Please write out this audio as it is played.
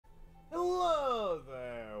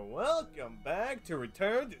back to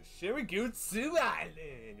return to Shironagasu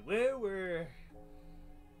Island, where we're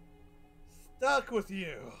stuck with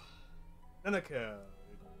you. Nanako.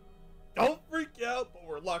 Don't freak out, but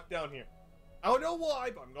we're locked down here. I don't know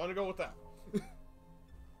why, but I'm gonna go with that.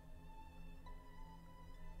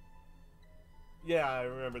 Yeah, I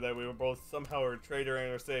remember that we were both somehow our traitor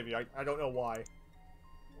and our savior. I don't know why.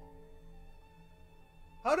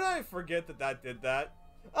 How did I forget that that did that?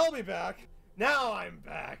 I'll be back. Now I'm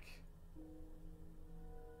back.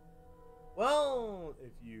 Well,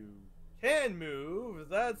 if you can move,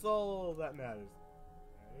 that's all that matters.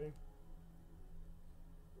 Okay.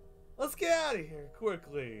 Let's get out of here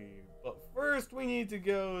quickly. But first we need to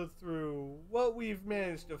go through what we've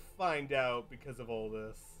managed to find out because of all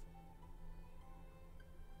this.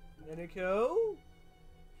 Nanako?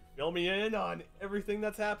 Fill me in on everything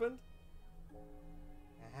that's happened?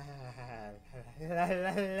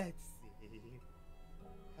 Let's see.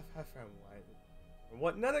 From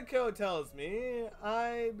what Nanako tells me,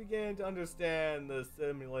 I began to understand the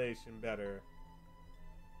simulation better.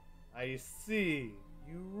 I see.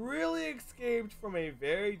 You really escaped from a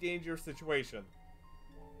very dangerous situation.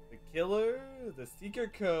 The killer, the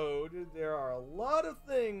secret code, there are a lot of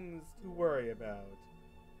things to worry about.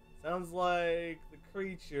 Sounds like the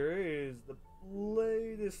creature is the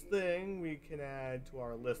latest thing we can add to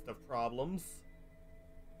our list of problems.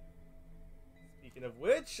 Speaking of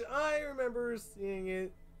which, I remember seeing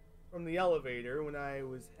it from the elevator when I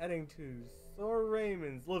was heading to Sir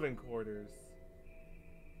Raymond's living quarters.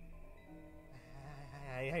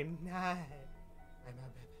 I'm a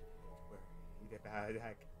bit worried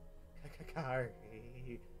about Kakari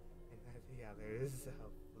and the others.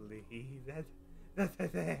 Hopefully that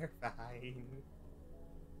they're fine.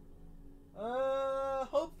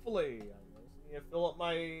 Hopefully. I just need to fill up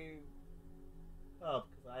my cup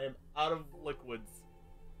because I am out of liquids.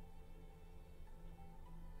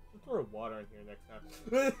 I'll throw water in here next time.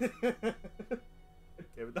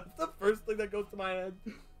 Damn it, that's the first thing that goes to my head.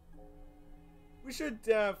 We should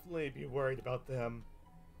definitely be worried about them.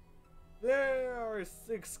 There are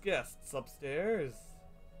 6 guests upstairs.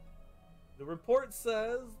 The report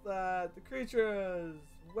says that the creature has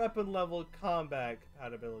weapon-level combat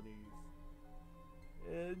compatibilities.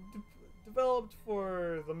 Developed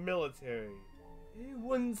for the military. It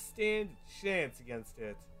wouldn't stand a chance against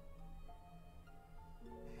it.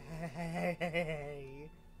 Hey,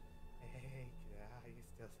 you're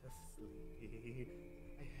still asleep.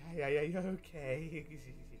 Okay.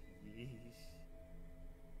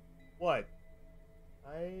 What?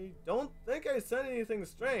 I don't think I said anything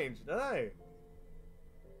strange, did I?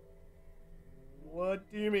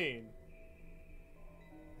 What do you mean?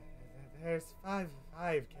 There's five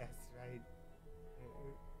guests, right?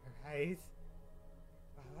 Right?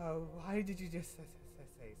 Why did you just say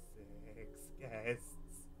 6 guests?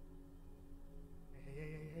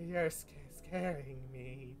 You're scaring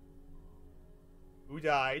me. Who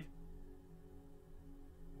died?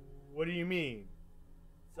 What do you mean?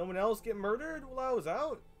 Someone else get murdered while I was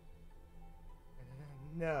out?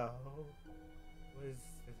 No. Was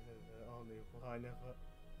the only one of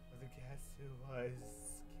the guests who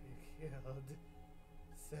was killed.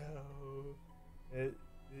 So,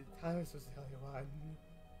 Thomas was the only one.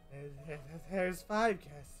 There's 5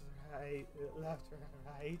 guests, right? Left or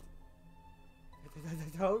right?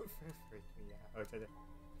 Don't freak me out at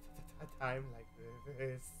a time like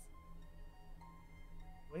this.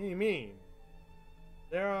 What do you mean?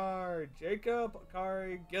 There are Jacob,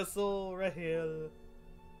 Akari, Gissel, Rahil,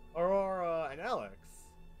 Aurora, and Alex.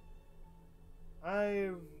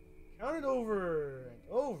 I've counted over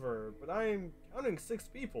and over, but I'm counting 6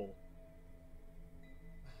 people.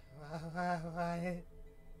 What?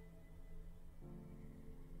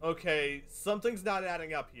 Okay, something's not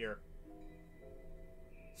adding up here.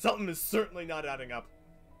 Something is certainly not adding up.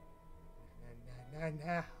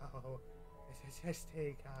 No. Just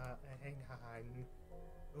hang on.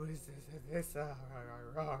 Who's this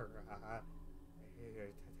Aurora you're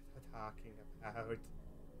talking about?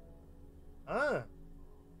 Huh?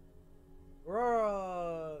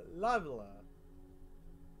 Aurora Lavila.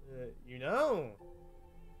 You know?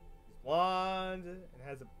 She's blonde and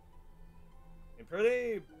has and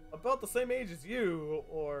pretty about the same age as you,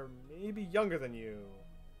 or maybe younger than you.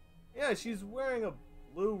 Yeah, she's wearing a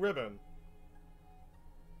blue ribbon.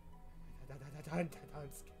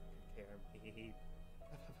 Don't scare me.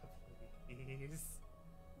 Please.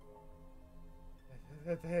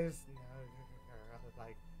 There's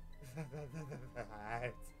no girl like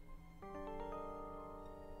that.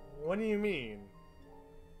 What do you mean?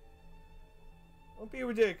 Don't be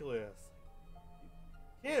ridiculous.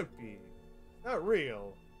 It can't be. It's not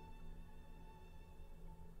real.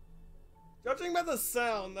 Judging by the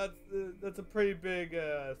sound, that's a pretty big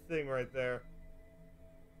thing right there.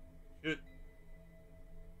 Shit.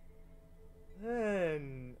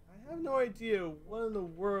 Then I have no idea what in the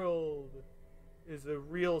world is a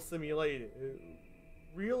real simulated,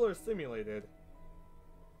 real or simulated.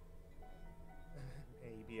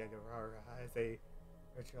 Maybe Aurora is a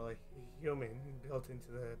virtual human built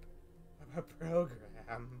into the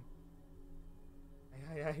program.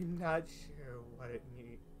 I'm not sure what it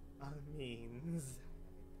means. I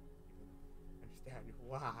don't understand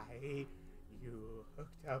why you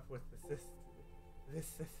hooked up with this system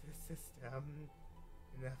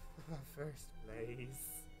in the first place.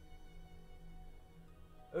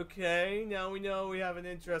 Okay, now we know we have an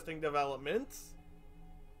interesting development.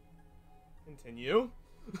 Continue.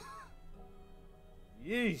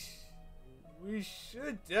 Yeesh. We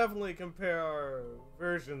should definitely compare our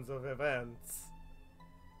versions of events.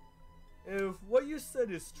 If what you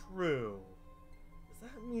said is true, does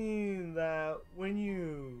that mean that when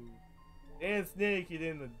you danced naked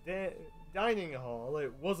in the dining hall,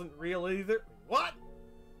 it wasn't real either? What?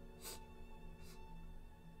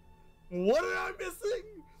 What am I missing?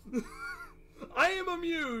 I am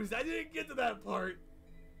amused. I didn't get to that part.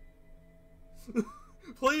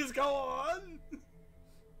 Please go on.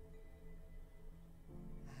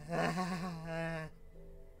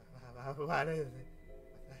 What is it?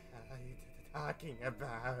 What are you talking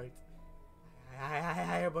about?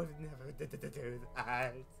 I would never do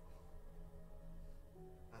that.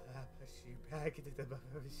 Push you back into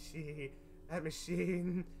that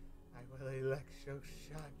machine. I will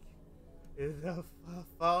electroshock the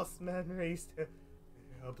false memories to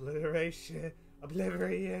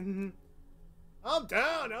oblivion. I'm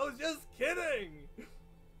down. I was just kidding.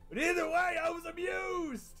 But either way, I was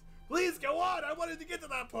amused. Please go on. I wanted to get to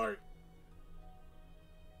that part.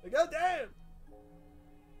 Goddamn.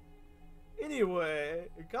 Anyway,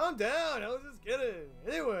 calm down. I was just kidding.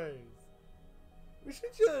 Anyways, we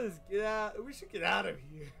should just get out. We should get out of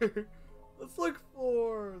here. Let's look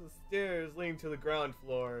for the stairs leading to the ground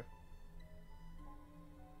floor.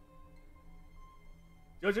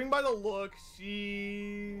 Judging by the look,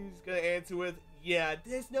 she's gonna answer with, "Yeah,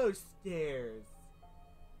 there's no stairs."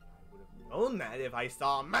 I would have known that if I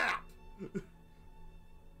saw a map. That's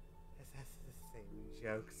the same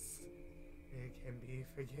jokes. It can be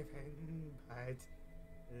forgiven, but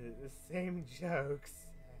the same jokes.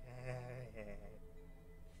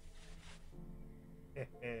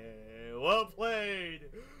 Well played.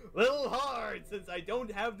 Little hard since I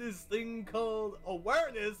don't have this thing called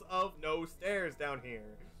awareness of no stairs down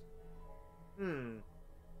here.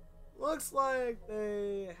 Looks like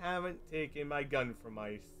they haven't taken my gun from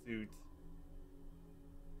my suit.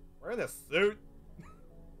 Wearing a suit?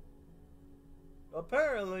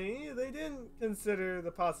 Apparently, they didn't consider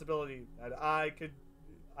the possibility that I could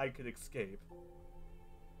escape.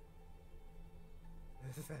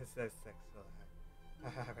 This is sexual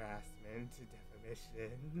harassment,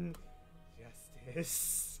 defamation,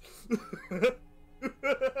 justice.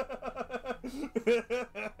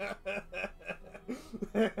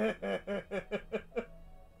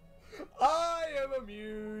 I am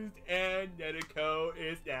amused, and Netiko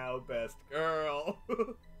is now best girl.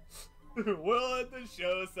 Willing to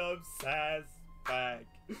show some sass back.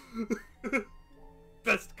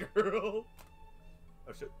 Best girl.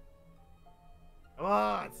 Oh shit. Come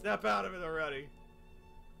on, snap out of it already.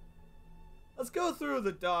 Let's go through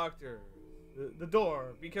the doctor. The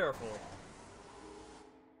door. Be careful.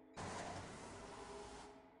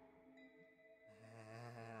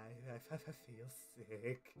 I feel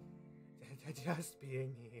sick. Just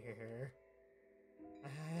being here.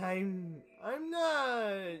 I'm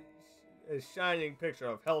not a shining picture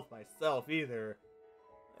of health myself either.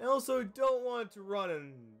 I also don't want to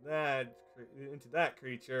run into that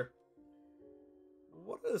creature.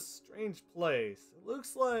 What a strange place. It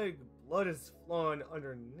looks like blood is flowing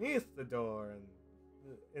underneath the door and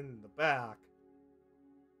in the back.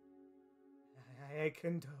 I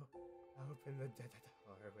couldn't open the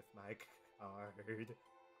door with my card.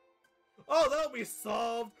 Oh, that'll be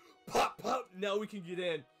solved! Pop, pop! Now we can get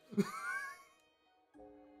in.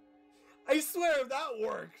 I swear if that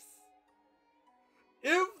works.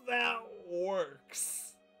 If that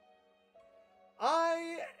works.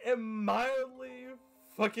 I am mildly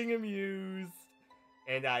fucking amused,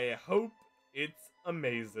 and I hope it's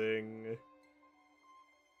amazing.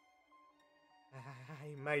 I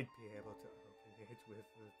might be able to open it with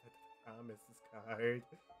the promises card.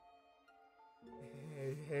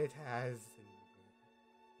 It has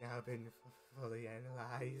now been fully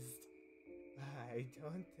analyzed. I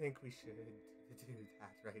don't think we should do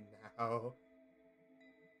that right now.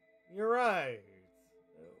 You're right.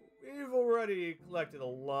 We've already collected a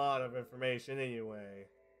lot of information anyway.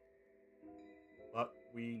 But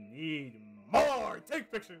we need more!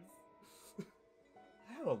 Take pictures!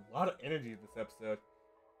 I have a lot of energy in this episode.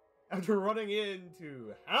 After running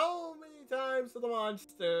into how many times to the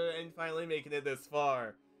monster and finally making it this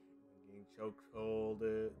far. Getting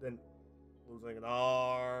chokeholded, then losing an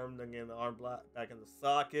arm, then getting the arm back in the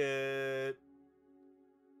socket,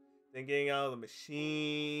 then getting out of the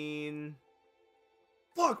machine.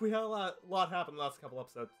 Fuck, we had a lot happen in the last couple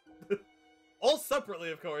episodes. All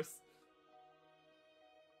separately, of course.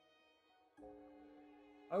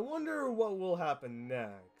 I wonder what will happen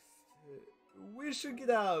next. We should get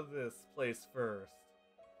out of this place first.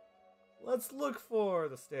 Let's look for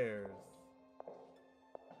the stairs.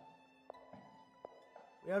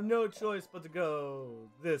 We have no choice but to go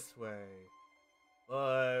this way.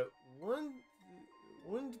 But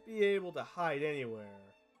wouldn't be able to hide anywhere.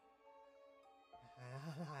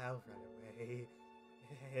 I'll run away.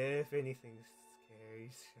 If anything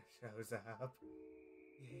scary shows up,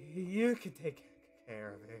 you can take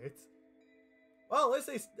care of it. Well, at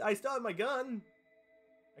least I still have my gun.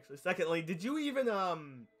 Actually, secondly, did you even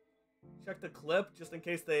check the clip just in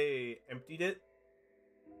case they emptied it?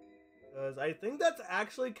 Because I think that's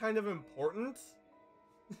actually kind of important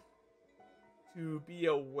to be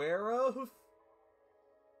aware of.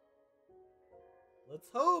 Let's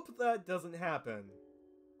hope that doesn't happen.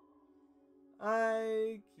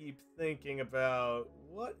 I keep thinking about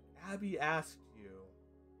what Abby asked you.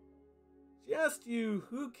 She asked you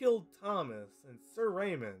who killed Thomas and Sir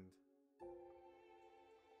Raymond.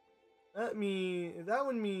 That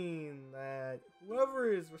would mean that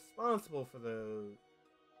whoever is responsible for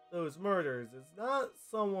those murders is not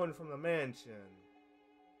someone from the mansion.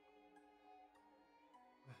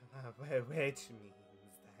 Which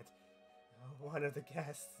means that one of the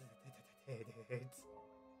guests did it.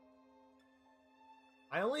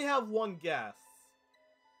 I only have one guess.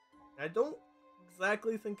 I don't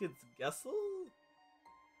exactly think it's Gessel?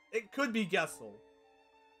 It could be Gessel.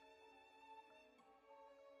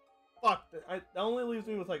 Fuck, that only leaves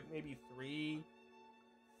me with like maybe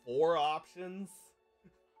 4 options.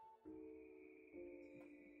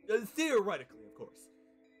 Theoretically, of course.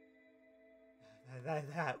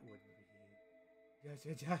 That would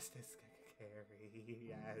be just as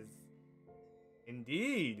scary as...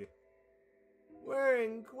 Indeed. We're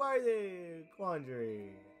in quite a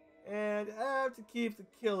quandary. And have to keep the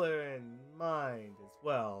killer in mind as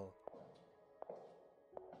well.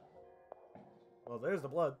 Well, there's the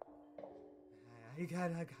blood. I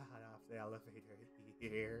got off the elevator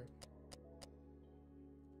here.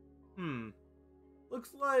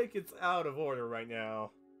 Looks like it's out of order right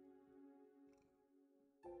now.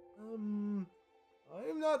 I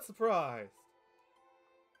am not surprised.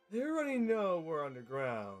 They already know we're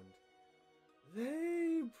underground.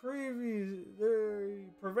 They're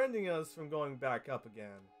preventing us from going back up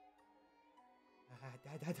again.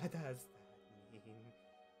 Does that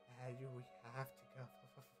mean we have to go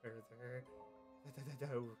further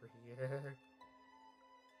over here?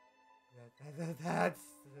 That's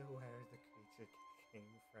where the creature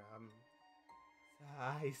came from. So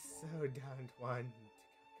I so don't want to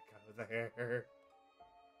go there.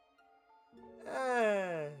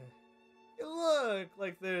 It looks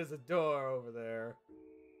like there's a door over there.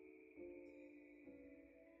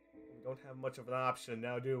 We don't have much of an option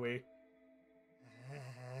now, do we?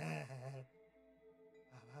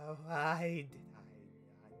 Why did I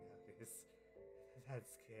not notice that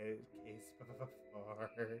case before?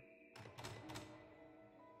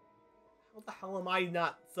 How the hell am I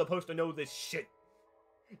not supposed to know this shit?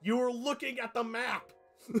 You were looking at the map!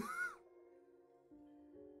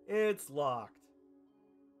 It's locked.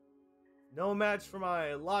 No match for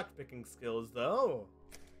my lockpicking skills, though.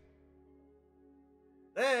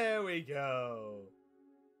 There we go.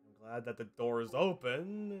 I'm glad that the door is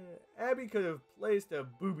open. Abby could have placed a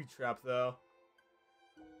booby trap, though.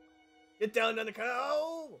 Get down,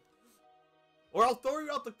 Nanako! Or I'll throw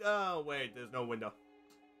you out the... Oh, wait, there's no window.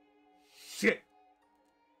 Shit!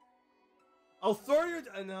 I'll throw you...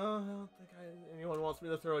 No, I don't think anyone wants me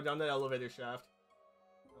to throw it down that elevator shaft.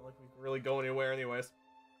 Not like we can really go anywhere anyways.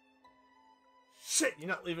 Shit, you're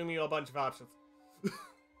not leaving me a bunch of options.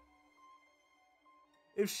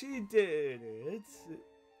 If she did it,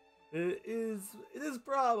 it is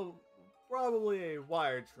probably a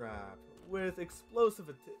wire trap with explosives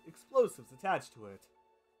attached to it.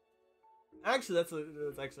 Actually, that's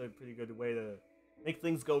actually a pretty good way to make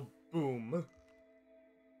things go boom.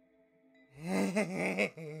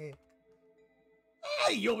 Hey,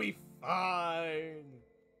 you'll be fine.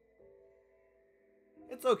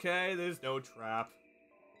 It's okay, there's no trap.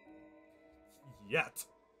 Yet.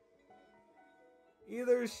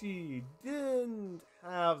 Either she didn't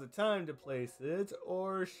have the time to place it,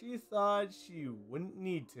 or she thought she wouldn't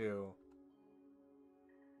need to.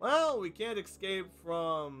 Well, we can't escape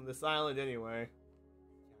from this island anyway.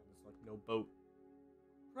 Yeah, there's like no boat.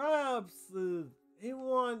 Perhaps they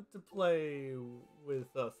want to play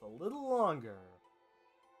with us a little longer.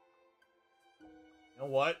 You know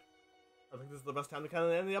what? I think this is the best time to kind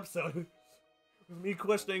of end the episode. With me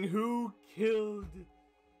questioning who killed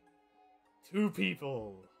 2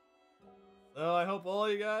 people. So I hope all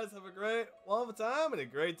you guys have a great, wonderful time and a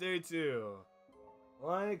great day too.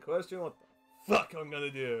 Well, I question what the fuck I'm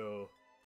gonna do.